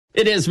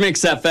It is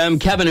Mix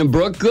FM. Kevin and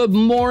Brooke, good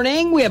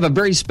morning. We have a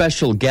very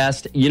special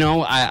guest. You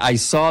know, I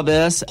saw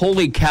this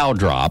Holy Cow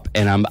drop,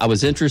 and I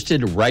was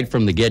interested right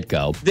from the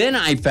get-go. Then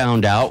I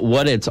found out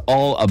what it's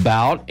all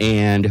about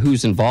and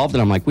who's involved,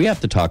 and I'm like, we have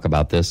to talk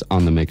about this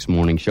on the Mix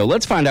Morning Show.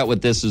 Let's find out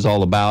what this is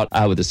all about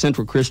with the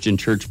Central Christian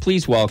Church.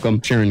 Please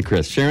welcome Sharon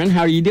Chris. Sharon,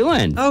 how are you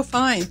doing? Oh,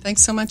 fine.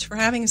 Thanks so much for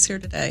having us here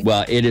today.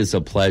 Well, it is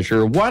a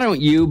pleasure. Why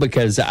don't you,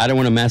 because I don't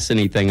want to mess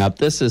anything up,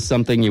 this is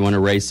something you want to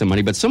raise some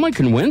money, but someone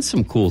can win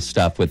some cool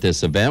stuff with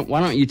this event.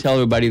 Why don't you tell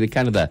everybody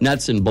the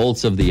nuts and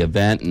bolts of the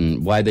event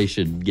and why they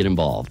should get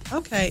involved?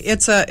 Okay,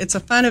 it's a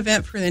fun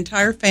event for the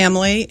entire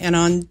family, and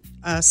on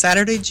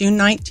Saturday, June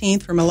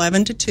 19th from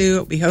 11 to 2, it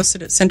will be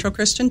hosted at Central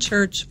Christian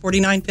Church,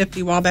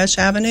 4950 Wabash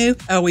Avenue.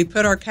 We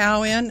put our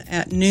cow in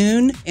at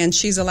noon, and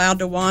she's allowed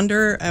to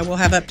wander. We'll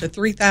have up to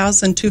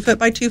 3,000 2-foot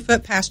by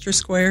 2-foot pasture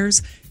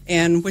squares,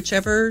 and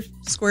whichever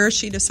square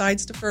she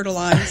decides to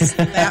fertilize.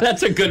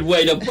 That's a good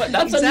way to put it.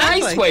 That's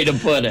exactly. A nice way to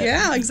put it.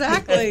 Yeah,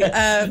 exactly.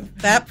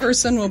 That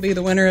person will be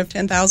the winner of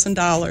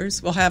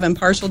 $10,000. We'll have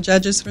impartial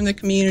judges from the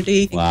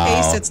community in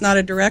case it's not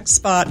a direct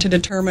spot to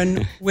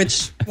determine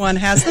which one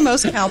has the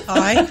most cow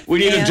pie. We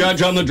need a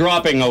judge on the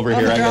dropping over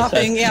here.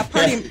 Dropping, yeah.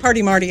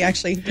 Party Marty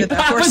actually did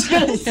that for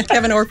us.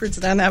 Kevin Orford's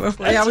done that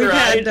before. That's we've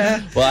right.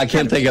 had. Well, I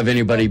can't think of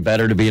anybody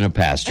better to be in a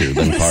pasture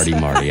than Party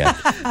Marty.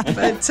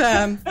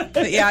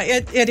 But yeah,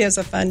 it is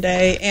a fun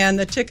day, and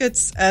the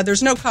tickets,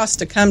 there's no cost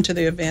to come to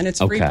the event. It's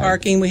free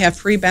parking. We have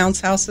free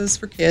bounce houses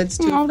for kids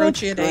to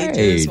appropriate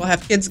ages. We'll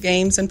have kids'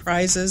 games and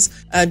prizes,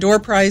 door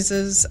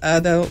prizes.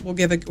 We'll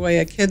give away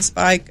a kids'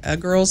 bike,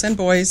 girls and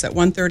boys, at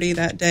 1:30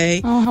 that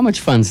day. Oh, how much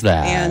fun's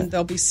that? And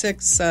there'll be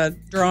 6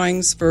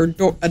 drawings for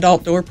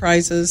adult door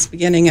prizes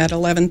beginning at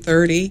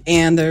 11:30.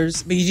 And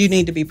but you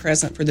need to be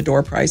present for the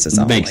door prizes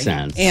only. Makes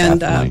sense.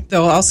 And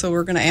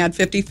we're going to add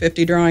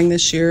 50-50 drawing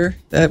this year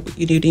that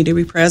you do need to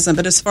be present.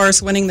 But as far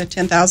as winning the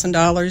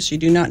 $10,000, you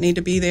do not need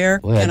to be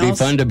there. Well, it'd be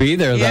fun to be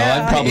there, though.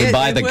 Yeah, I'd probably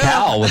buy the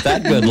cow with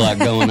that good luck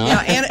going on.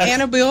 Yeah,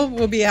 Anna Bill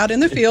will be out in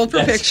the field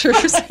for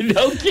pictures.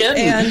 No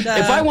kidding. And,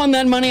 if I won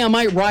that money, I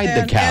might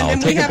ride the cow.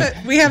 And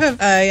we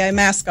have a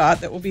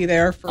mascot that will be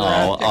there for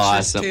pictures,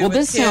 awesome. too, well,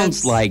 this kids.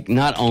 sounds like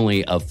not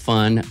only a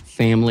fun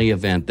family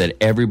event that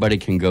everybody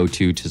can go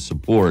to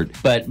support,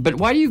 but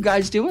why are you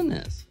guys doing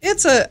this?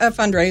 It's a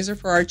fundraiser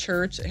for our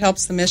church. It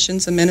helps the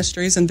missions and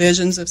ministries and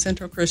visions of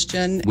Central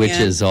Christian. Which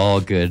is all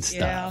good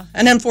stuff. Yeah.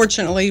 And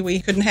unfortunately, we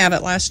couldn't have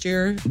it last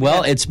year.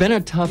 Well, it's been a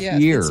tough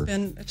year. It's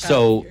been a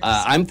tough year.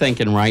 I'm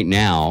thinking right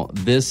now,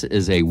 this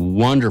is a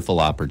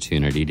wonderful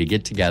opportunity to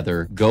get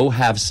together, go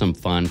have some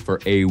fun for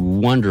a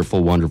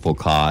wonderful, wonderful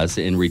cause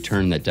in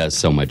return that does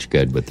so much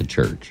good with the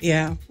church.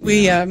 Yeah.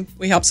 We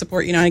help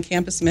support United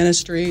Campus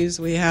Ministries.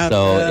 We have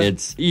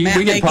we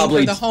could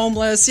probably for the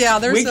homeless. Yeah,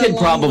 we could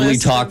probably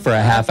talk for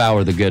a half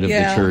hour the good of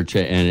the church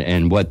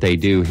and what they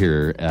do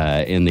here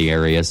in the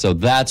area. So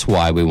that's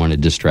why we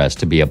wanted to stress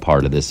to be a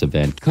part of this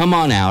event. Come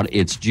on out.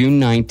 It's June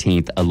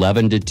 19th,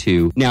 11 to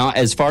 2. Now,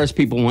 as far as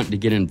people wanting to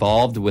get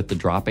involved with the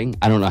dropping,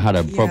 I don't know how to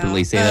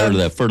appropriately say that, or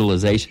the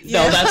fertilization.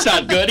 Yeah. No, that's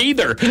not good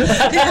either.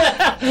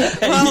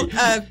 Well,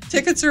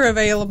 tickets are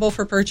available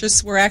for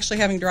purchase. We're actually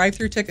having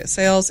drive-through ticket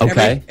sales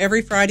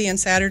every Friday and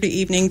Saturday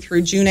evening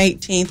through June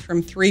 18th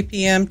from 3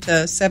 p.m.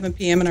 to 7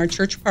 p.m. in our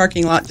church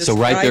parking lot. So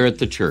there at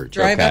the church.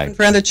 Drive up in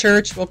front of the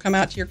church. We'll come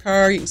out to your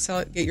car. You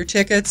can get your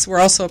tickets. We're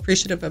also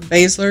appreciative of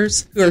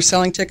Baszler's, who are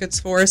selling tickets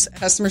for us,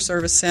 Customer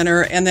Service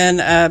Center. And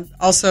then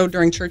also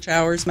during church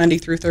hours, Monday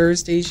through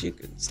Thursdays, you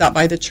can stop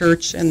by the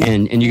church.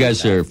 And you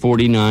guys are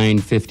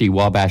 4950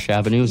 Wabash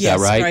Avenue, is that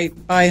right? Yes,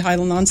 right, by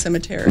Highland Lawn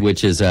Cemetery.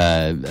 Which is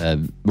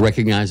a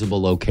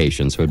recognizable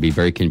location, so it'd be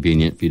very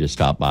convenient for you to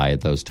stop by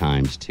at those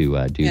times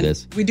to do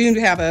this. We do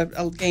have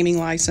a gaming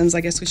license.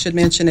 I guess we should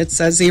mention it's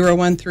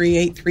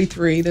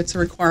 013833. That's a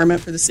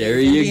requirement for the state. There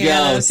you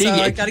go. So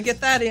I got to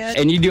get that in.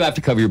 And you do have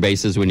to cover your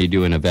bases when you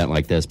do an event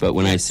like this, but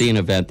when I see an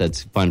event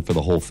that's fun for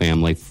the whole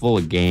family, full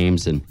of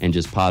games and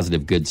just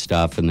positive good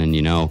stuff, and then,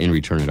 in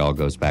return it all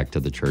goes back to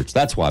the church.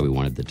 That's why we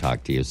wanted to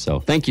talk to you. So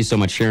thank you so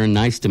much, Sharon.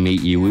 Nice to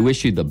meet you. We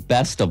wish you the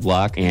best of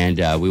luck, and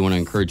we want to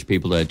encourage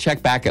people to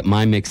check back at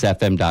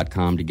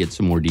mymixfm.com to get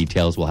some more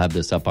details. We'll have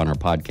this up on our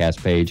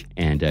podcast page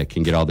and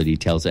can get all the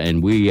details,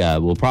 and we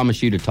will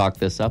promise you to talk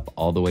this up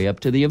all the way up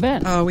to the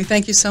event. Oh, we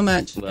thank you so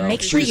much. Well,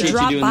 make sure you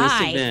drop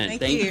by.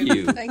 Thank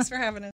you. Thanks for having us.